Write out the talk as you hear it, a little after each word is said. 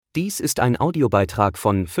Dies ist ein Audiobeitrag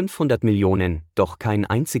von 500 Millionen, doch kein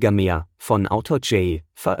einziger mehr, von Autor J.,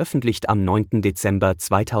 veröffentlicht am 9. Dezember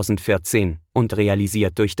 2014 und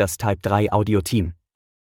realisiert durch das Type 3 Audio-Team.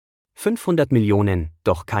 500 Millionen,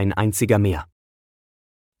 doch kein einziger mehr.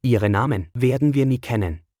 Ihre Namen werden wir nie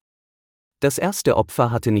kennen. Das erste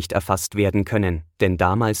Opfer hatte nicht erfasst werden können, denn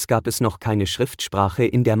damals gab es noch keine Schriftsprache,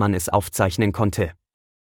 in der man es aufzeichnen konnte.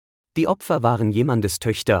 Die Opfer waren jemandes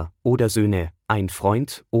Töchter oder Söhne, ein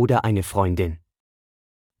Freund oder eine Freundin.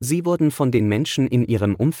 Sie wurden von den Menschen in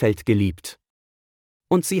ihrem Umfeld geliebt.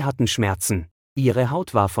 Und sie hatten Schmerzen. Ihre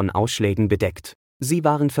Haut war von Ausschlägen bedeckt. Sie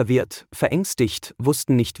waren verwirrt, verängstigt,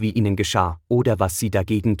 wussten nicht, wie ihnen geschah oder was sie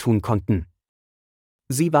dagegen tun konnten.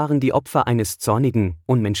 Sie waren die Opfer eines zornigen,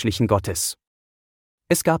 unmenschlichen Gottes.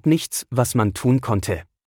 Es gab nichts, was man tun konnte.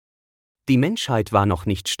 Die Menschheit war noch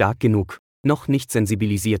nicht stark genug, noch nicht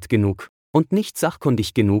sensibilisiert genug und nicht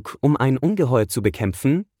sachkundig genug, um ein Ungeheuer zu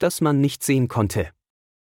bekämpfen, das man nicht sehen konnte.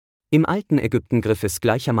 Im alten Ägypten griff es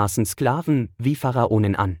gleichermaßen Sklaven wie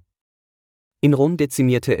Pharaonen an. In Rom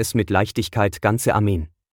dezimierte es mit Leichtigkeit ganze Armeen.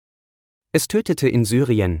 Es tötete in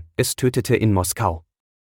Syrien, es tötete in Moskau.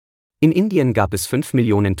 In Indien gab es 5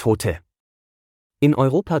 Millionen Tote. In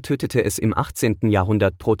Europa tötete es im 18.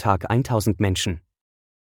 Jahrhundert pro Tag 1000 Menschen.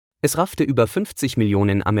 Es raffte über 50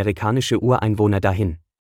 Millionen amerikanische Ureinwohner dahin.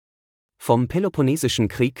 Vom Peloponnesischen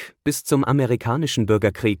Krieg bis zum amerikanischen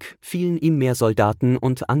Bürgerkrieg fielen ihm mehr Soldaten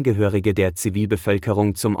und Angehörige der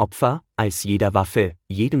Zivilbevölkerung zum Opfer, als jeder Waffe,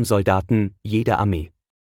 jedem Soldaten, jeder Armee.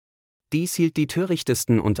 Dies hielt die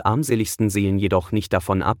törichtesten und armseligsten Seelen jedoch nicht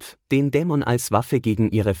davon ab, den Dämon als Waffe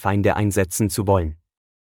gegen ihre Feinde einsetzen zu wollen.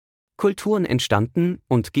 Kulturen entstanden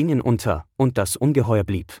und gingen unter, und das Ungeheuer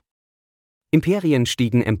blieb. Imperien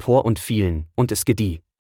stiegen empor und fielen, und es gedieh.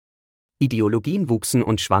 Ideologien wuchsen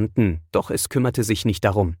und schwanden, doch es kümmerte sich nicht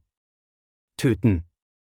darum. Töten.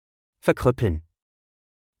 Verkrüppeln.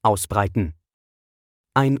 Ausbreiten.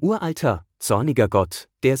 Ein uralter, zorniger Gott,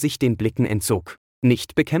 der sich den Blicken entzog,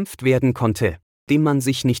 nicht bekämpft werden konnte, dem man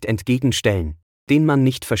sich nicht entgegenstellen, den man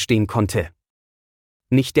nicht verstehen konnte.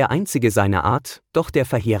 Nicht der einzige seiner Art, doch der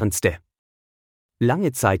verheerendste.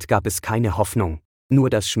 Lange Zeit gab es keine Hoffnung, nur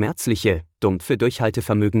das schmerzliche, dumpfe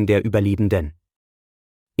Durchhaltevermögen der Überlebenden.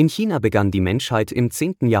 In China begann die Menschheit im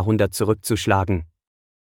 10. Jahrhundert zurückzuschlagen.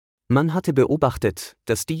 Man hatte beobachtet,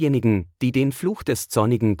 dass diejenigen, die den Fluch des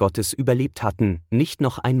zornigen Gottes überlebt hatten, nicht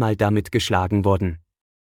noch einmal damit geschlagen wurden.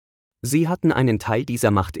 Sie hatten einen Teil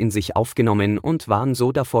dieser Macht in sich aufgenommen und waren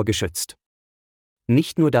so davor geschützt.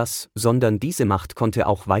 Nicht nur das, sondern diese Macht konnte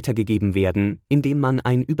auch weitergegeben werden, indem man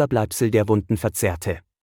ein Überbleibsel der Wunden verzehrte.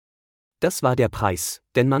 Das war der Preis,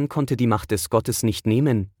 denn man konnte die Macht des Gottes nicht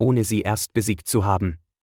nehmen, ohne sie erst besiegt zu haben.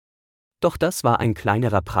 Doch das war ein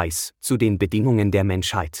kleinerer Preis zu den Bedingungen der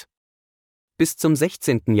Menschheit. Bis zum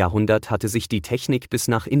 16. Jahrhundert hatte sich die Technik bis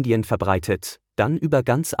nach Indien verbreitet, dann über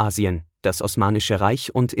ganz Asien, das Osmanische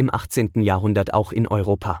Reich und im 18. Jahrhundert auch in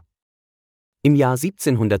Europa. Im Jahr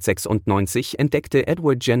 1796 entdeckte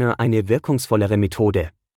Edward Jenner eine wirkungsvollere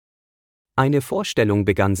Methode. Eine Vorstellung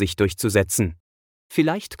begann sich durchzusetzen.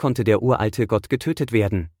 Vielleicht konnte der uralte Gott getötet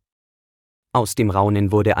werden. Aus dem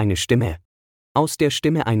Raunen wurde eine Stimme. Aus der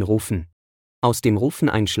Stimme ein Rufen. Aus dem Rufen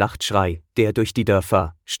ein Schlachtschrei, der durch die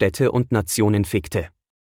Dörfer, Städte und Nationen fegte.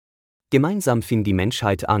 Gemeinsam fing die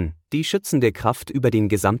Menschheit an, die schützende Kraft über den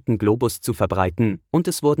gesamten Globus zu verbreiten, und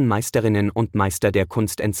es wurden Meisterinnen und Meister der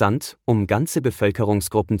Kunst entsandt, um ganze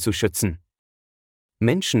Bevölkerungsgruppen zu schützen.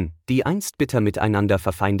 Menschen, die einst bitter miteinander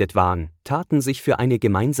verfeindet waren, taten sich für eine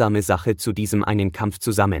gemeinsame Sache zu diesem einen Kampf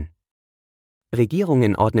zusammen.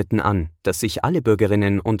 Regierungen ordneten an, dass sich alle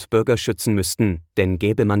Bürgerinnen und Bürger schützen müssten, denn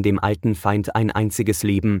gäbe man dem alten Feind ein einziges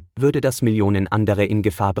Leben, würde das Millionen andere in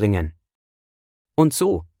Gefahr bringen. Und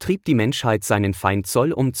so trieb die Menschheit seinen Feind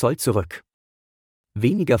Zoll um Zoll zurück.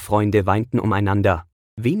 Weniger Freunde weinten umeinander,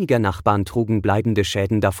 weniger Nachbarn trugen bleibende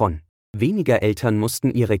Schäden davon, weniger Eltern mussten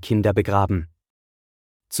ihre Kinder begraben.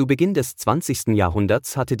 Zu Beginn des 20.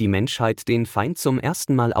 Jahrhunderts hatte die Menschheit den Feind zum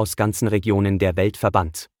ersten Mal aus ganzen Regionen der Welt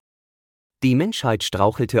verbannt. Die Menschheit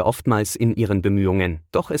strauchelte oftmals in ihren Bemühungen,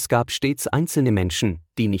 doch es gab stets einzelne Menschen,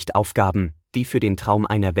 die nicht aufgaben, die für den Traum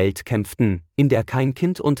einer Welt kämpften, in der kein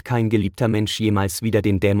Kind und kein geliebter Mensch jemals wieder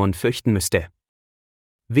den Dämon fürchten müsste.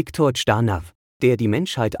 Viktor Tschdanow, der die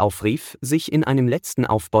Menschheit aufrief, sich in einem letzten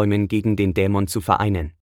Aufbäumen gegen den Dämon zu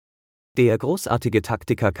vereinen. Der großartige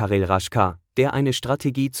Taktiker Karel Raschka, der eine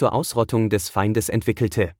Strategie zur Ausrottung des Feindes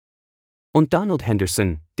entwickelte. Und Donald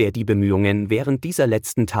Henderson, der die Bemühungen während dieser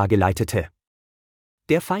letzten Tage leitete.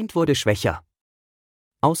 Der Feind wurde schwächer.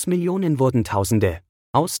 Aus Millionen wurden Tausende,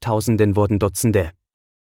 aus Tausenden wurden Dutzende.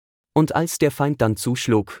 Und als der Feind dann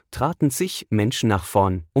zuschlug, traten zig Menschen nach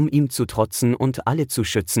vorn, um ihm zu trotzen und alle zu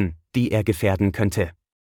schützen, die er gefährden könnte.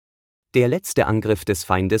 Der letzte Angriff des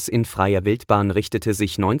Feindes in freier Wildbahn richtete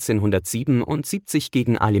sich 1977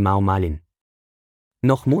 gegen Malin.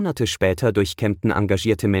 Noch Monate später durchkämmten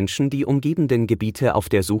engagierte Menschen die umgebenden Gebiete auf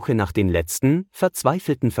der Suche nach den letzten,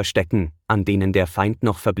 verzweifelten Verstecken, an denen der Feind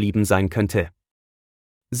noch verblieben sein könnte.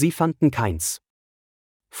 Sie fanden keins.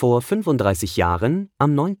 Vor 35 Jahren,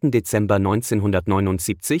 am 9. Dezember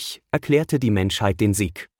 1979, erklärte die Menschheit den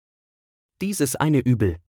Sieg. Dieses eine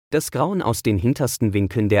Übel, das Grauen aus den hintersten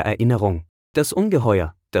Winkeln der Erinnerung, das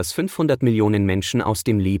Ungeheuer, das 500 Millionen Menschen aus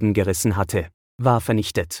dem Leben gerissen hatte, war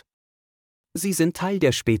vernichtet. Sie sind Teil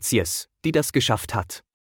der Spezies, die das geschafft hat.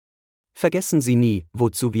 Vergessen Sie nie,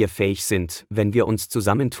 wozu wir fähig sind, wenn wir uns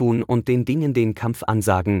zusammentun und den Dingen den Kampf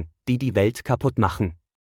ansagen, die die Welt kaputt machen.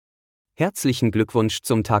 Herzlichen Glückwunsch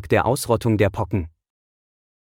zum Tag der Ausrottung der Pocken.